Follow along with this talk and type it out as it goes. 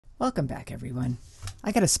Welcome back, everyone.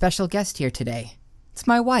 I got a special guest here today. It's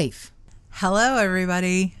my wife. Hello,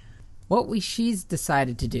 everybody. What she's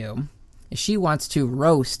decided to do is she wants to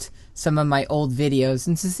roast some of my old videos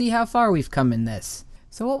and to see how far we've come in this.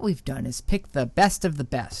 So what we've done is pick the best of the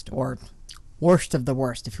best, or worst of the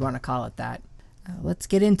worst, if you want to call it that. Let's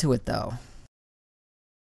get into it, though.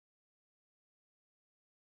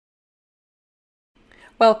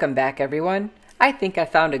 Welcome back, everyone. I think I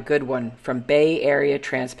found a good one from Bay Area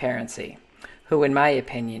Transparency, who in my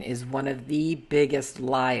opinion is one of the biggest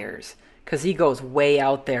liars, because he goes way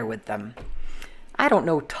out there with them. I don't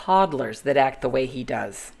know toddlers that act the way he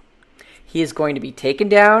does. He is going to be taken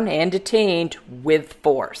down and detained with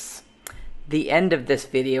force. The end of this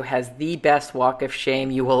video has the best walk of shame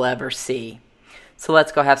you will ever see. So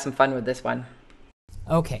let's go have some fun with this one.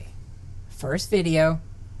 Okay, first video,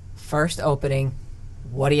 first opening.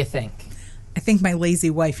 What do you think? I think my lazy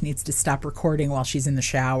wife needs to stop recording while she's in the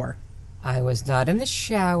shower. I was not in the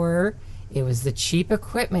shower. It was the cheap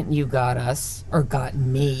equipment you got us. Or got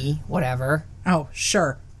me. Whatever. Oh,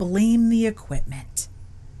 sure. Blame the equipment.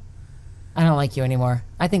 I don't like you anymore.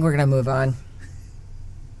 I think we're going to move on.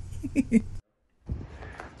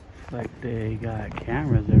 Like they got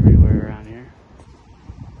cameras everywhere around here.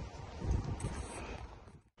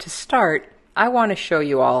 To start, I want to show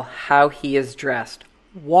you all how he is dressed.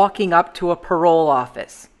 Walking up to a parole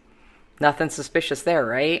office. Nothing suspicious there,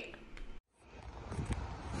 right?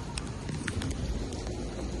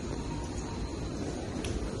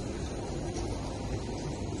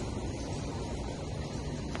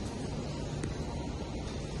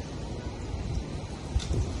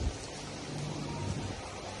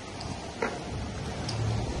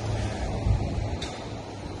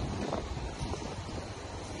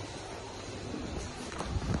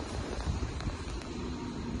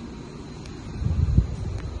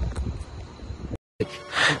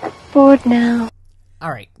 Bored now.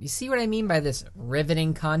 Alright, you see what I mean by this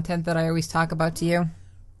riveting content that I always talk about to you?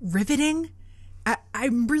 Riveting?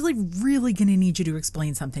 I'm really going to need you to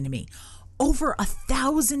explain something to me. Over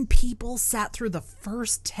 1,000 people sat through the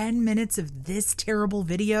first 10 minutes of this terrible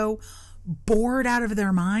video, bored out of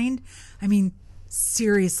their mind. I mean,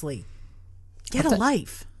 seriously, get a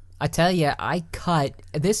life. I tell you,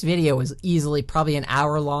 this video was easily probably an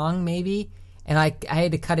hour long, maybe. And I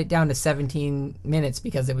had to cut it down to 17 minutes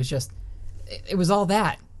because it was all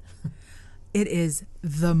that. It is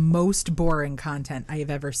the most boring content I have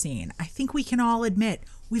ever seen. I think we can all admit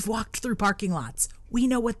we've walked through parking lots. We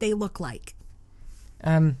know what they look like.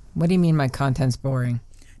 What do you mean my content's boring?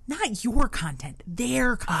 Not your content,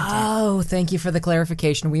 their content. Oh, thank you for the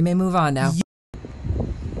clarification. We may move on now.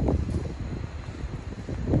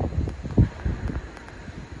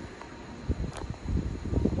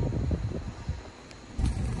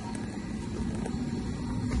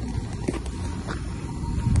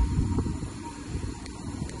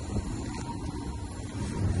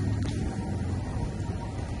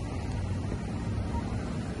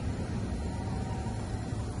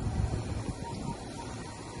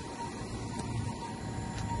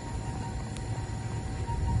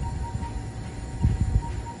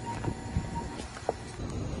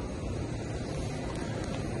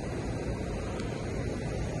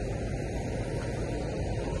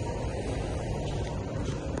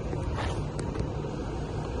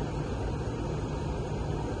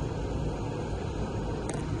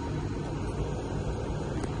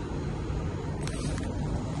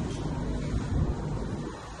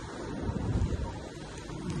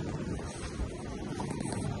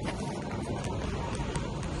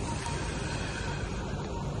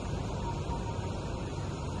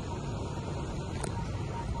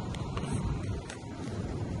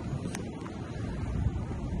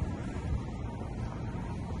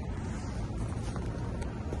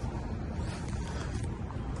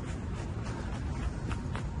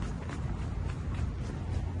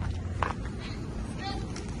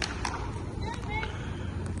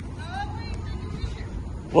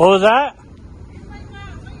 What was that?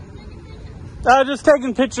 Just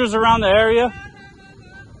taking pictures around the area.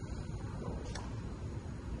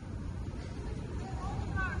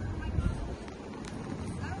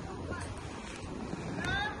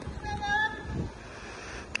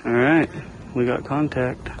 All right, we got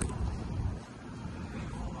contact.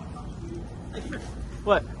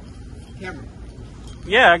 What? Camera.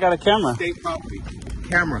 Yeah, I got a camera. State property.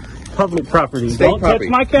 Camera. Public property. State Don't property.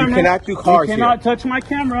 touch my camera. You cannot do cars You cannot here. touch my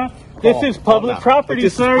camera. This is public property,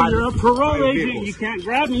 This is sir. private- You're a parole private agent. vehicles. You can't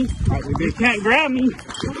grab me. Private You vehicles. can't grab me.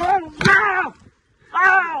 Ow!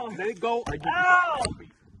 Ow! Let it go. Or Ow!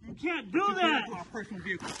 You can't do that. Our personal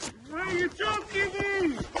vehicle. Why are you choking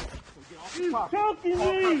me? So get He's choking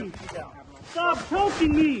me! Stop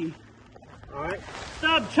choking me! Alright?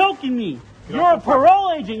 Stop choking me! You're a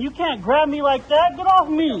parole agent. You can't grab me like that. Get off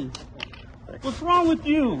me! What's wrong with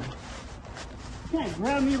you? You can't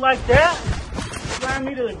grab me like that. Grab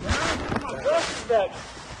me to the ground. Put my glasses back.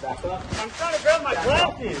 Back up. I'm trying to grab my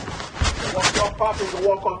glasses. Walk off properly to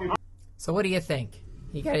walk off your... So what do you think?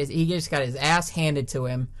 He just got his ass handed to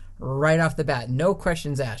him right off the bat. No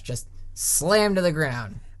questions asked. Just slammed to the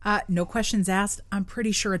ground. No questions asked. I'm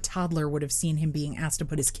pretty sure a toddler would have seen him being asked to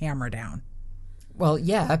put his camera down. Well,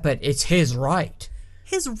 yeah, but it's his right.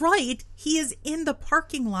 His right? He is in the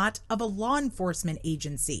parking lot of a law enforcement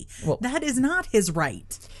agency. Well, that is not his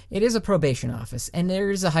right. It is a probation office, and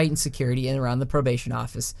there is a heightened security in around the probation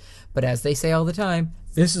office. But as they say all the time,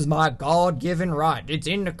 this is my God-given right. It's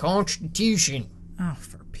in the Constitution. Oh,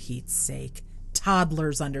 for Pete's sake.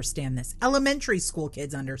 Toddlers understand this. Elementary school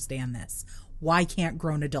kids understand this. Why can't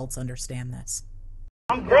grown adults understand this?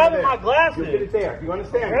 I'm grabbing my glasses. You'll get it there. You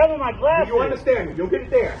understand? Grabbing my glasses. You understand me? You'll get it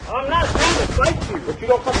there. I'm not trying to fight you. But you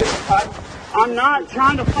don't come to this cut. I'm not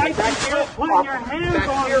trying to fight Back you. here. You're putting your hands Back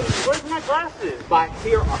on me. here. Where's my glasses? Back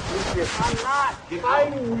here are police here. I'm not Get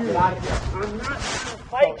fighting out. you. Get out of here. I'm not trying to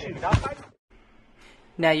fight you. Not fighting.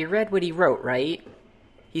 Now, you read what he wrote, right?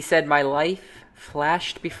 He said, my life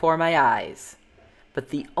flashed before my eyes, but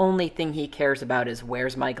the only thing he cares about is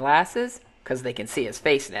where's my glasses, because they can see his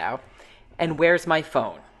face now, and where's my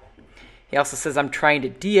phone. He also says, I'm trying to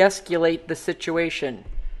de-escalate the situation.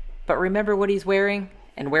 But remember what he's wearing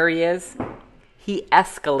and where he is? He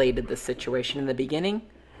escalated the situation in the beginning,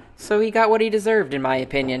 so he got what he deserved, in my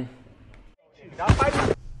opinion.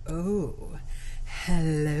 Oh,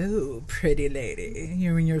 hello, pretty lady.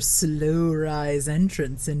 You're in your slow rise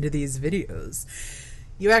entrance into these videos.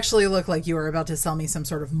 You actually look like you are about to sell me some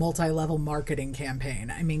sort of multi-level marketing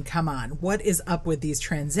campaign. I mean, come on. What is up with these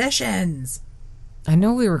transitions? I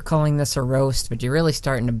know we were calling this a roast, but you're really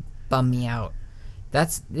starting to bum me out.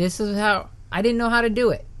 This is how... I didn't know how to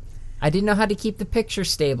do it. I didn't know how to keep the picture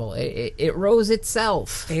stable. It rose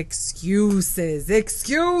itself. Excuses.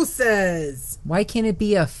 Why can't it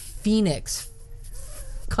be a phoenix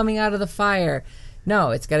coming out of the fire?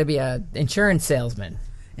 No, it's got to be a insurance salesman.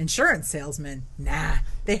 Insurance salesman? Nah,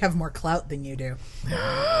 they have more clout than you do.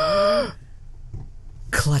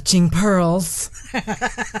 Clutching pearls.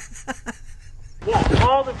 Yeah,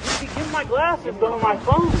 all the you can give my glasses, but on my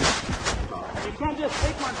phone. You can't just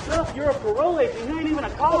take my stuff. You're a parole agent. You ain't even a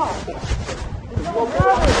cop. Come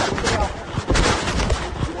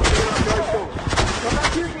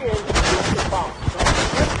back here again.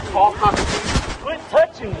 Call conference. Quit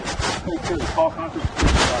touching me. Call conference.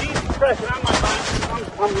 Jesus Christ, get out my glasses.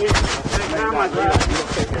 I'm here. Get out my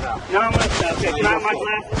glasses. No, I'm going to stop. Get out my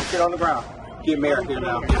glasses. Get on the ground. Get married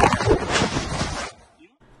now.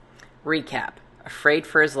 Recap. Afraid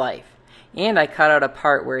for his life. And I cut out a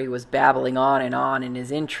part where he was babbling on in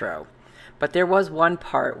his intro. But there was one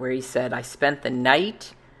part where he said, I spent the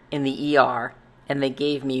night in the ER and they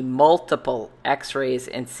gave me multiple x-rays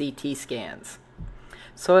and CT scans.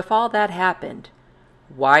 So if all that happened,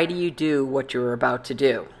 why do you do what you were about to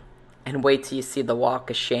do? And wait till you see the walk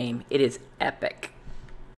of shame. It is epic.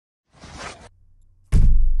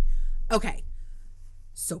 Okay,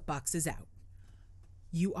 soapbox is out.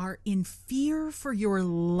 You are in fear for your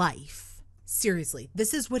life. Seriously,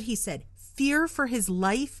 this is what he said. Fear for his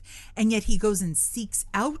life, and yet he goes and seeks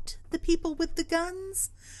out the people with the guns?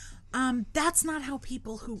 That's not how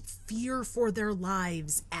people who fear for their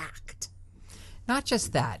lives act. Not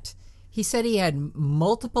just that. He said he had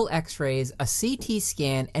multiple x-rays, a CT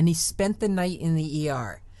scan, and he spent the night in the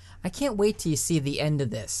ER. I can't wait till you see the end of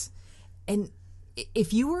this. And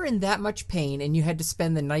if you were in that much pain and you had to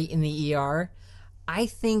spend the night in the ER, I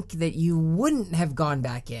think that you wouldn't have gone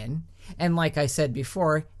back in. And like I said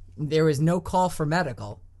before, there was no call for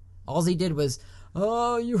medical. All he did was,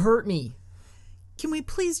 oh, you hurt me. Can we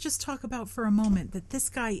please just talk about for a moment that this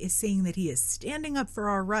guy is saying that he is standing up for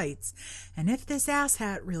our rights, and if this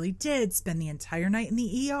asshat really did spend the entire night in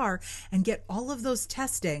the ER and get all of those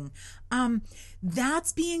testing,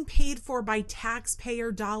 that's being paid for by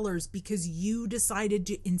taxpayer dollars because you decided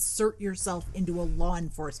to insert yourself into a law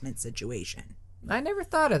enforcement situation. I never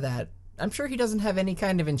thought of that. I'm sure he doesn't have any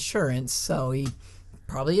kind of insurance, so he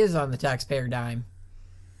probably is on the taxpayer dime.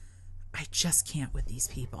 I just can't with these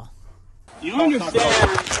people. You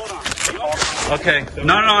understand? Hold on. Okay.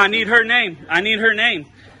 No, I need her name.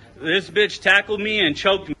 This bitch tackled me and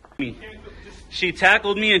choked me. She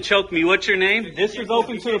tackled me and choked me. What's your name? This is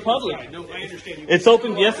open to the public. It's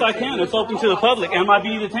open. Yes, I can. It's open to the public. Am I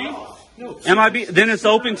being detained? Then it's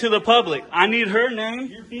open to the public. I need her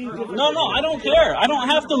name. No, I don't care. I don't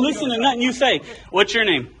have to listen to nothing you say. What's your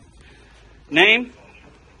name? Name?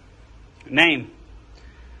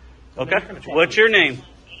 Okay. What's your name?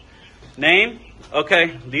 Name?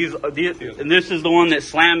 Okay. And this is the one that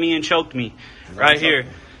slammed me and choked me. Right here.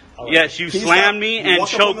 Yes, you slammed me and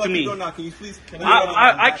choked me.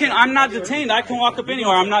 I'm not detained. I can walk up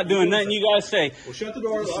anywhere. I'm not doing nothing you guys say. Well, shut the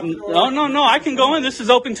door. No. I can go in. This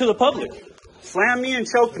is open to the public. Slam me and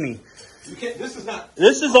choke me. This is not.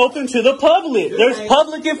 This is open to the public. There's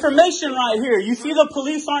public information right here. You see the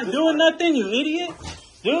police aren't doing nothing, you idiot?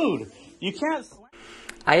 Dude, you can't.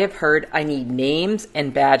 I have heard I need names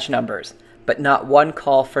and badge numbers, but not one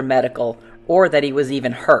call for medical or that he was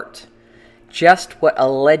even hurt. Just what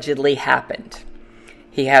allegedly happened.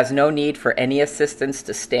 He has no need for any assistance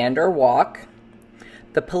to stand or walk.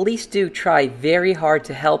 The police do try very hard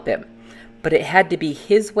to help him, but it had to be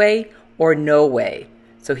his way or no way,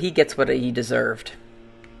 so he gets what he deserved.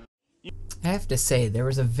 I have to say, there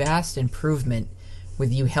was a vast improvement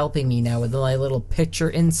with you helping me now with my little picture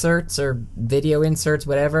inserts or video inserts,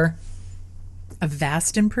 whatever. A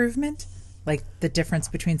vast improvement? Like the difference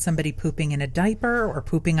between somebody pooping in a diaper or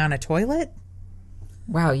pooping on a toilet?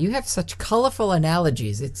 Wow, you have such colorful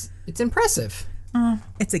analogies. It's impressive. Oh,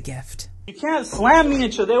 it's a gift. You can't slam me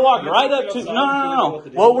into. They walk right up to. No.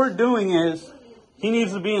 What we're doing is, he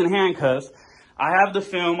needs to be in handcuffs. I have the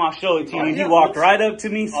film. I'll show it to you. He walked right up to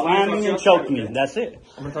me, slammed me, and choked me. That's it.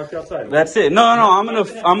 I'm gonna talk to you outside. That's it. No. I'm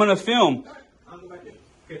gonna film.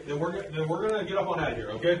 Okay, then we're gonna get up on out of here.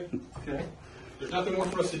 Okay. Okay. There's nothing more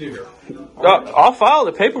for us to do here. I'll file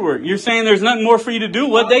the paperwork. You're saying there's nothing more for you to do?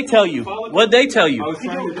 What'd they tell you? What'd they tell I you? was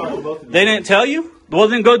trying to talk to both of you. They didn't tell you? Well,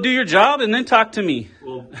 then go do your job and then talk to me.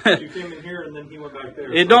 Well, you came in here and then he went back there.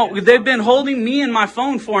 They've been holding me and my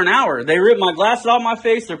phone for an hour. They ripped my glasses off my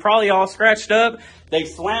face. They're probably all scratched up. They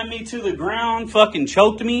slammed me to the ground, fucking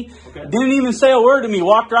choked me. Okay. Didn't even say a word to me.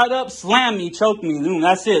 Walked right up, slammed me, choked me. Boom,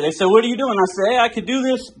 that's it. They said, "What are you doing?" I said, "Hey, I could do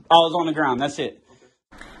this." I was on the ground. That's it.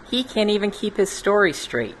 He can't even keep his story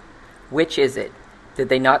straight. Which is it? Did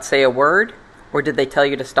they not say a word, or did they tell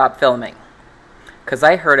you to stop filming? Because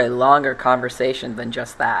I heard a longer conversation than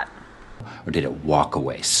just that. Or did it walk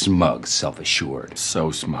away, smug, self-assured?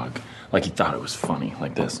 So smug. Like he thought it was funny,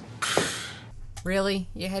 like this. Really?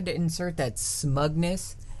 You had to insert that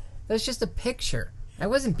smugness? That was just a picture. I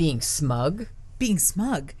wasn't being smug. Being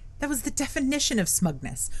smug? That was the definition of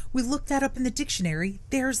smugness. We looked that up in the dictionary.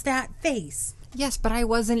 There's that face. Yes, but I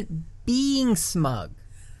wasn't being smug.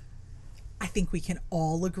 I think we can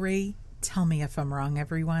all agree, tell me if I'm wrong,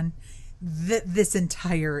 everyone, that this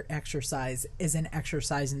entire exercise is an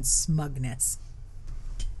exercise in smugness.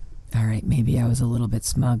 All right, maybe I was a little bit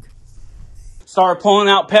smug. Started pulling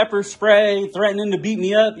out pepper spray, threatening to beat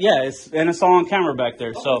me up. Yeah, it's all on camera back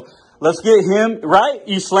there. So let's get him, right?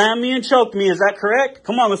 You slammed me and choked me. Is that correct?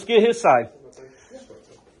 Come on, let's get his side.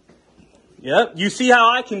 Yep. You see how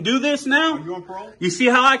I can do this now? You see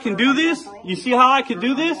how I can do this? You see how I can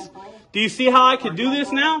do this? Do you see how I can do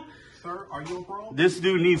this now? Sir, are you on parole? This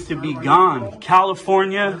dude needs to be gone.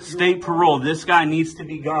 California state parole. This guy needs to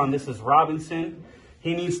be gone. This is Robinson.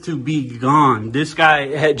 He needs to be gone. This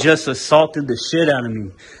guy had just assaulted the shit out of me.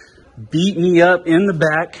 Beat me up in the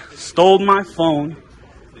back. Stole my phone.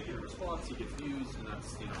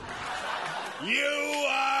 You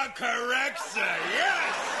are correct, sir. Yes!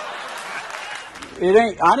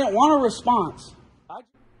 I didn't want a response.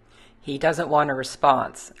 He doesn't want a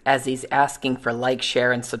response, as he's asking for like,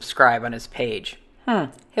 share, and subscribe on his page.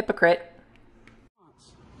 Hypocrite.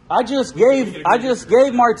 I just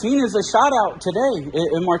gave Martinez a shout out today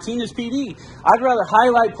in Martinez PD. I'd rather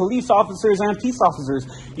highlight police officers and peace officers.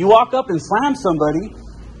 You walk up and slam somebody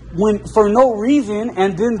for no reason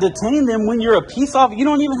and then detain them when you're a peace officer. You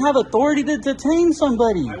don't even have authority to detain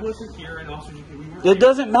somebody. I wasn't here and also It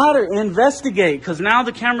doesn't matter. Investigate, because now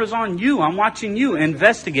the camera's on you. I'm watching you.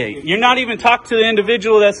 Investigate. You're not even talking to the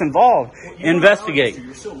individual that's involved. Investigate.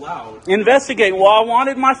 You're so loud. Investigate. Well, I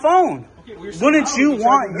wanted my phone. Wouldn't you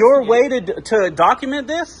want your way to document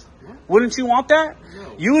this? Wouldn't you want that?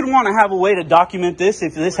 You would want to have a way to document this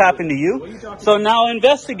if this happened to you. So now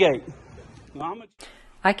investigate.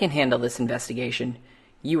 I can handle this investigation.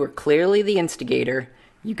 You were clearly the instigator.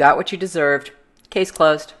 You got what you deserved. Case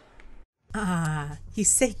closed. You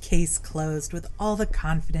say case closed with all the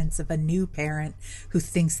confidence of a new parent who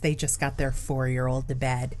thinks they just got their 4-year-old to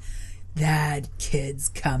bed. That kid's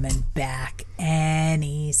coming back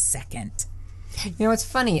any second. You know, it's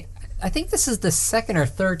funny. I think this is the second or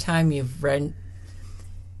third time you've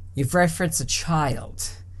referenced a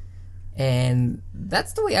child. And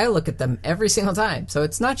that's the way I look at them every single time. So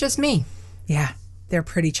it's not just me. Yeah, they're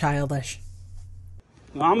pretty childish.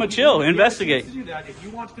 I'm gonna chill, investigate. To do that, if you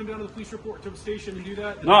want to come down to the police report to the station and do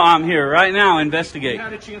that, No, I'm here right now, you investigate.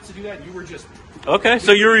 had a chance to do that. You were just Okay,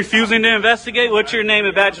 so you're refusing to investigate? What's your name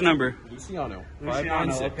and badge number? Luciano.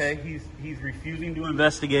 Luciano, okay. He's refusing to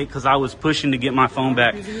investigate because I was pushing to get my phone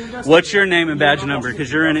back. What's your name and badge number?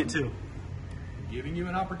 Because you're in it too. Giving you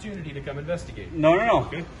an opportunity to come investigate. No.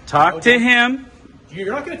 Okay. Talk to him.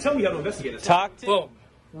 You're not going to tell me how to investigate it. Talk to Boom.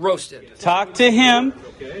 Roasted. Talk to him.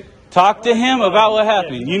 Okay. Talk to him about what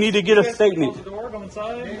happened. You need to get a statement. Close the door, go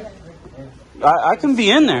inside. I can be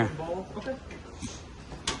in there. Okay.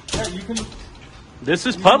 Yeah, you can. This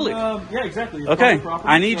is public. Yeah, exactly. It's Okay, public property,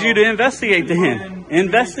 I need you to investigate to him. You can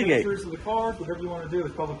Investigate. take pictures of the cars, whatever you want to do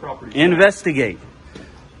is public property. Investigate.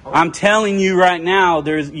 I'm telling you right now,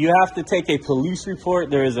 you have to take a police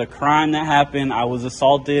report. There is a crime that happened. I was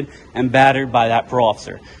assaulted and battered by that parole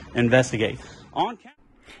officer. Investigate. On camera.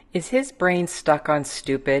 Is his brain stuck on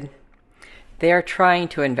stupid? They are trying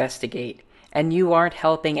to investigate, and you aren't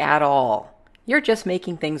helping at all. You're just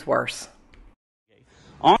making things worse.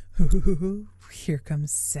 Here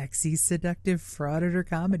comes sexy, seductive Frauditor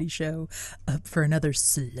comedy show up for another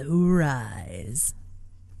slow rise.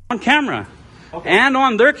 On camera. And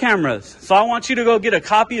on their cameras. So I want you to go get a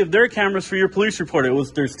copy of their cameras for your police report.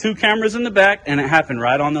 There's 2 cameras in the back, and it happened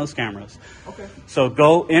right on those cameras. Okay. So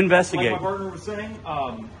go Like investigate. my partner was saying,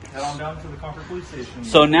 head on down to the Concord police station.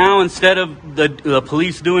 So now instead of the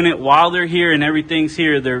police doing it while they're here and everything's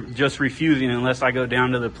here, they're just refusing unless I go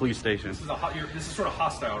down to the police station. This is sort of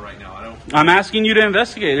hostile right now. I'm asking you to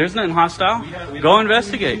investigate. There's nothing hostile. Go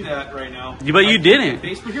investigate. Do that right now. But you didn't.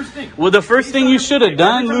 But here's the thing. Well, the first thing you should have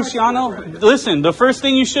done, Luciano, listen, the first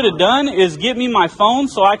thing you should have done is get me my phone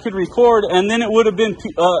so I could record, and then it would have been,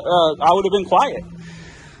 I would have been quiet.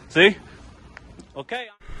 See? Okay.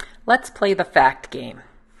 Let's play the fact game.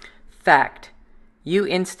 Fact. You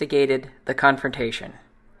instigated the confrontation.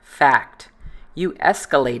 Fact. You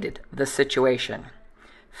escalated the situation.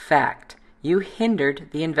 Fact. You hindered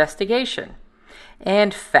the investigation.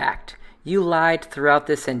 And fact. You lied throughout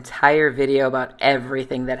this entire video about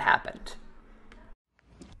everything that happened.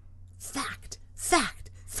 Fact, fact,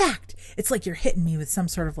 fact. It's like you're hitting me with some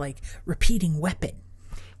sort of repeating weapon.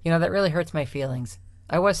 You know, that really hurts my feelings.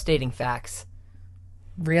 I was stating facts.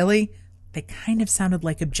 Really? They kind of sounded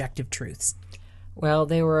like objective truths. Well,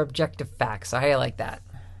 they were objective facts. I like that.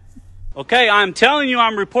 Okay, I'm telling you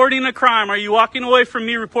I'm reporting a crime. Are you walking away from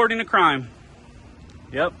me reporting a crime?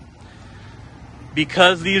 Yep.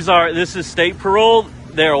 Because this is state parole,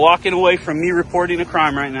 they're walking away from me reporting a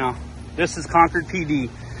crime right now. This is Concord PD.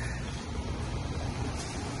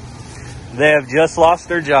 They have just lost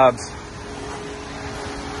their jobs.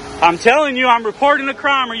 I'm telling you I'm reporting a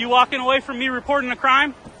crime. Are you walking away from me reporting a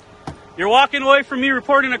crime? You're walking away from me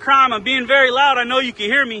reporting a crime. I'm being very loud. I know you can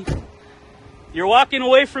hear me. You're walking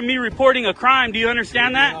away from me reporting a crime. Do you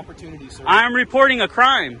understand that? I'm reporting a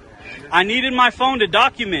crime. I needed my phone to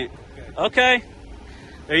document. Okay.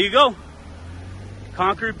 There you go.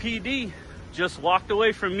 Concord PD just walked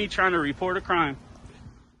away from me trying to report a crime.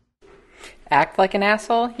 Act like an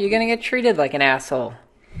asshole, you're gonna get treated like an asshole.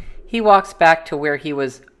 He walks back to where he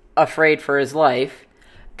was afraid for his life,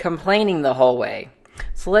 complaining the whole way.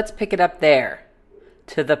 So let's pick it up there,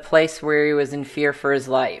 to the place where he was in fear for his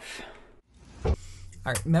life.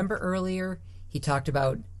 Alright, remember earlier he talked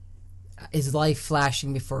about his life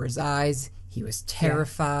flashing before his eyes. He was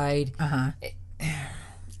terrified. Yeah. Uh-huh.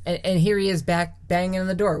 And here he is back banging on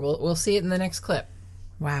the door. We'll see it in the next clip.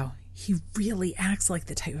 Wow, he really acts like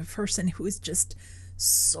the type of person who is just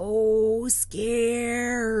so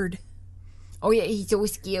scared. Oh yeah, he's so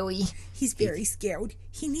scary. He's very scared.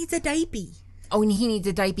 He needs a diaper. Oh, and he needs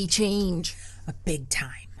a diaper change. A big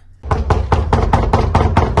time.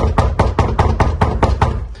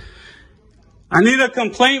 I need a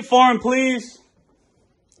complaint form, please.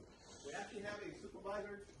 We actually have a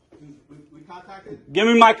supervisor. We contacted. Give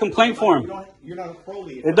me my complaint form. You're not a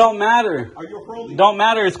parolee. It don't matter. Are you a parolee? It don't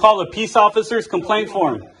matter. It's called a peace officer's complaint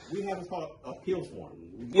form. We have what's called an appeals form.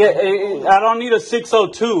 Yeah, I don't need a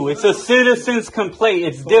 602. It's a citizen's complaint.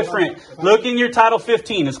 It's different. Look in your Title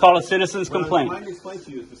 15. It's called a citizen's complaint. What I'm trying to explain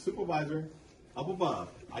to you is the supervisor up above.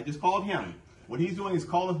 I just called him. What he's doing is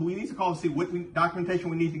calling who he needs to call to see what documentation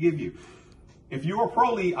we need to give you. If you're a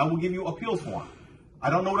parolee, I will give you appeals form. I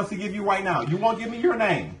don't know what else to give you right now. You won't give me your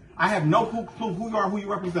name. I have no clue who you are, who you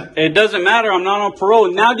represent. It doesn't matter. I'm not on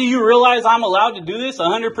parole. Now do you realize I'm allowed to do this?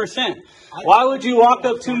 100%. Why would you walk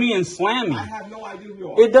up to me and slam me? I have no idea who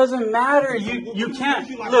you are. It doesn't matter. You can't.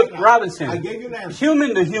 Look, Robinson, I gave you an answer.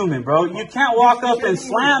 human to human, bro. You can't walk up and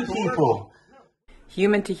slam people.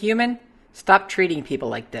 Human to human, stop treating people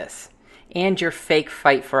like this. And your fake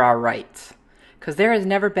fight for our rights. Because there has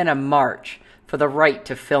never been a march for the right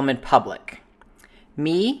to film in public.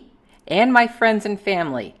 Me and my friends and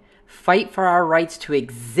family fight for our rights to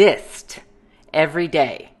exist every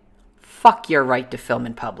day. Fuck your right to film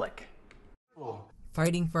in public.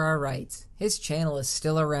 Fighting for our rights. His channel is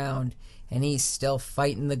still around, and he's still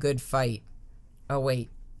fighting the good fight. Oh wait,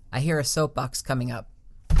 I hear a soapbox coming up.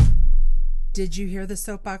 Did you hear the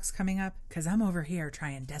soapbox coming up? Because I'm over here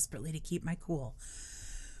trying desperately to keep my cool.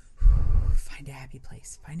 Find a happy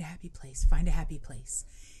place, find a happy place, find a happy place.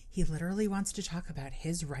 He literally wants to talk about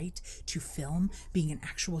his right to film being an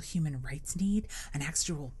actual human rights need, an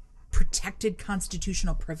actual protected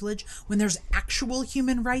constitutional privilege, when there's actual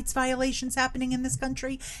human rights violations happening in this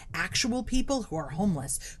country, actual people who are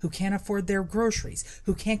homeless, who can't afford their groceries,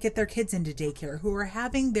 who can't get their kids into daycare, who are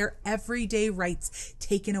having their everyday rights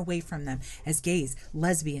taken away from them as gays,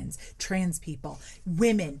 lesbians, trans people,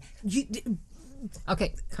 women.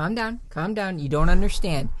 Okay, calm down. You don't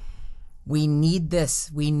understand. We need this.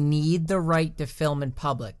 We need the right to film in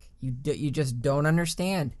public. You just don't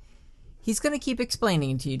understand. He's going to keep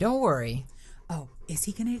explaining it to you. Don't worry. Oh, is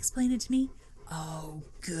he going to explain it to me? Oh,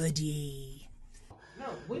 goody. No,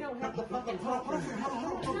 we don't have to fucking talk.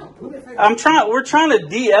 We're trying to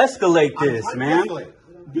de-escalate this, man.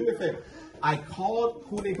 Do me a favor. I called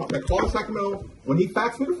who they called. I called Sacramento. When he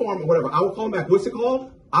faxed me the form or whatever, I will call him back. What's it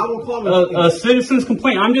called? I will call him. A citizen's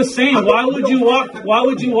complaint. I'm just saying, why would you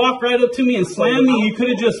walk right up to me and slam me? You could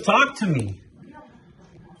have just talked to me.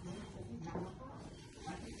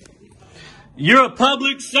 You're a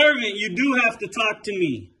public servant. You do have to talk to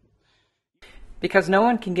me. Because no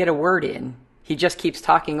one can get a word in. He just keeps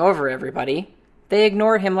talking over everybody. They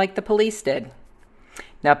ignore him like the police did.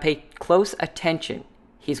 Now pay close attention.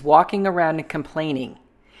 He's walking around and complaining.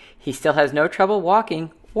 He still has no trouble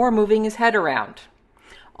walking or moving his head around.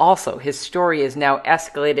 Also, his story is now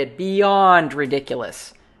escalated beyond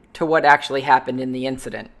ridiculous to what actually happened in the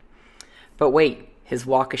incident. But wait, his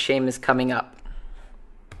walk of shame is coming up.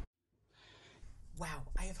 Wow,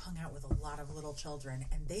 I have hung out with a lot of little children,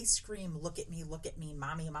 and they scream, look at me,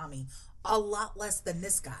 mommy, mommy, a lot less than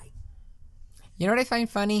this guy. You know what I find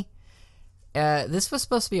funny? This was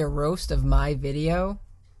supposed to be a roast of my video,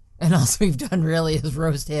 and all we've done really is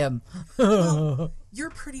roast him. Well, you're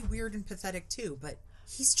pretty weird and pathetic too, but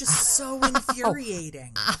he's just so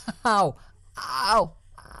infuriating. Ow. Ow.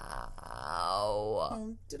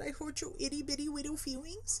 Oh, did I hurt your itty-bitty widow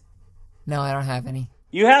feelings? No, I don't have any.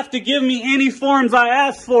 You have to give me any forms I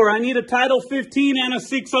asked for. I need a Title 15 and a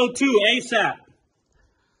 602 ASAP.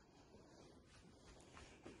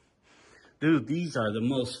 Dude, these are the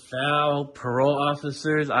most foul parole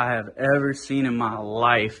officers I have ever seen in my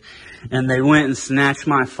life. And they went and snatched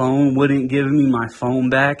my phone, wouldn't give me my phone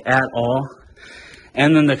back at all.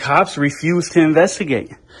 And then the cops refused to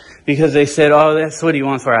investigate because they said, oh, that's what he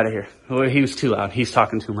wants. We're out of here. Well, he was too loud. He's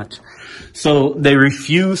talking too much. So they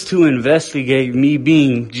refused to investigate me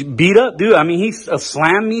being beat up. Dude, I mean, he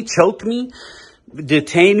slammed me, choked me,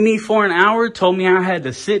 detained me for an hour, told me I had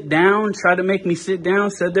to sit down, tried to make me sit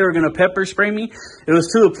down, said they were going to pepper spray me. It was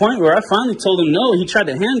to a point where I finally told him no. He tried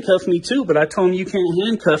to handcuff me too, but I told him you can't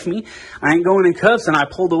handcuff me. I ain't going in cuffs, and I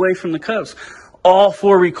pulled away from the cuffs. All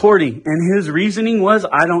for recording. And his reasoning was,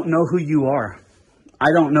 I don't know who you are. I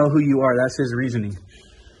don't know who you are. That's his reasoning.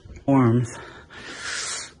 Forms.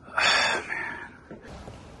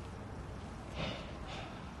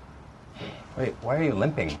 Wait, why are you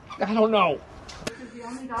limping? I don't know. This is the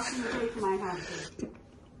only documentation I have.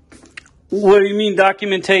 What do you mean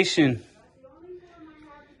documentation?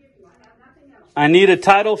 I need a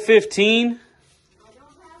Title 15.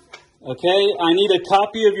 Okay, I need a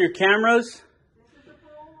copy of your cameras.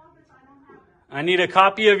 I need a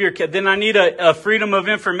copy of your, then I need a Freedom of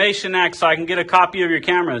Information Act so I can get a copy of your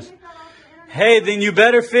cameras. Hey, then you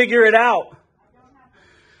better figure it out.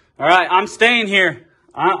 All right, I'm staying here.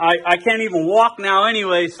 I can't even walk now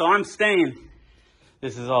anyway, so I'm staying.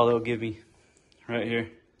 This is all they'll give me right here.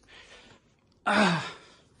 Oh,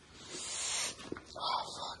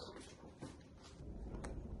 fuck.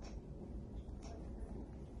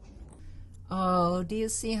 Oh, do you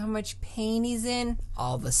see how much pain he's in?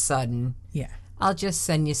 All of a sudden. Yeah. I'll just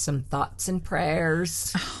send you some thoughts and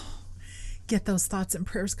prayers. get those thoughts and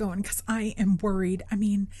prayers going because I am worried. I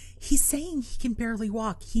mean, he's saying he can barely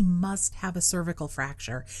walk. He must have a cervical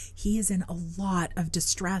fracture. He is in a lot of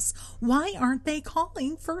distress. Why aren't they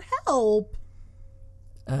calling for help?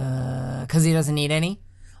 Because he doesn't need any?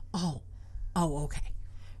 Oh, okay.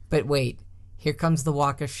 But wait, here comes the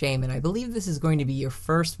walk of shame, and I believe this is going to be your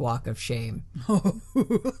first walk of shame.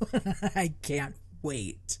 I can't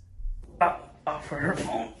wait. For her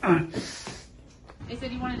phone. They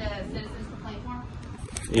said you wanted a citizen's complaint form?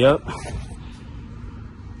 Yep.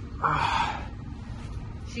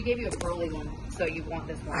 She gave you a Broly one, so you want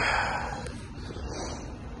this one.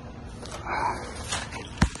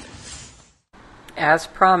 As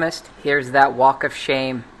promised, here's that walk of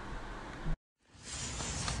shame.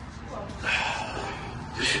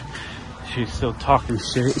 She's still talking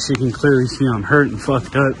shit. She can clearly see I'm hurt and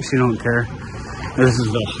fucked up. She don't care. This is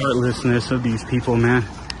the heartlessness of these people, man.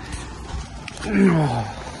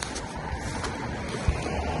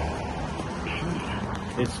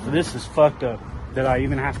 This is fucked up that I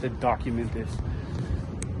even have to document this.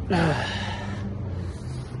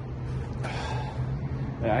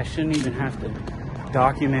 I shouldn't even have to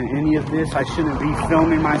document any of this. I shouldn't be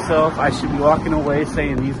filming myself. I should be walking away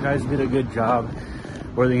saying these guys did a good job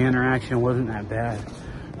or the interaction wasn't that bad.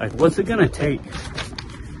 Like, what's it gonna take?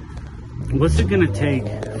 What's it gonna take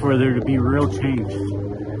for there to be real change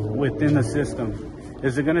within the system?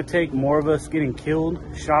 Is it gonna take more of us getting killed,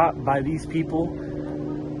 shot by these people?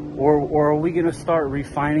 Or are we gonna start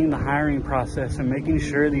refining the hiring process and making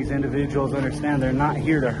sure these individuals understand they're not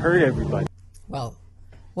here to hurt everybody? Well,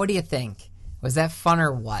 what do you think? Was that fun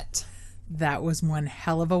or what? That was one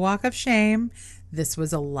hell of a walk of shame. This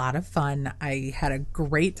was a lot of fun. I had a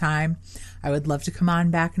great time. I would love to come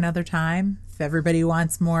on back another time. If everybody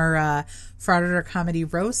wants more Frauditor comedy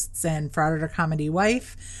roasts and Frauditor comedy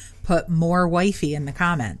wife, put more wifey in the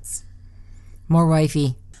comments. More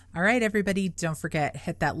wifey. All right, everybody, don't forget,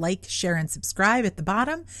 hit that like, share, and subscribe at the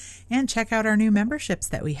bottom, and check out our new memberships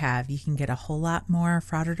that we have. You can get a whole lot more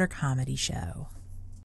Frauditor comedy show.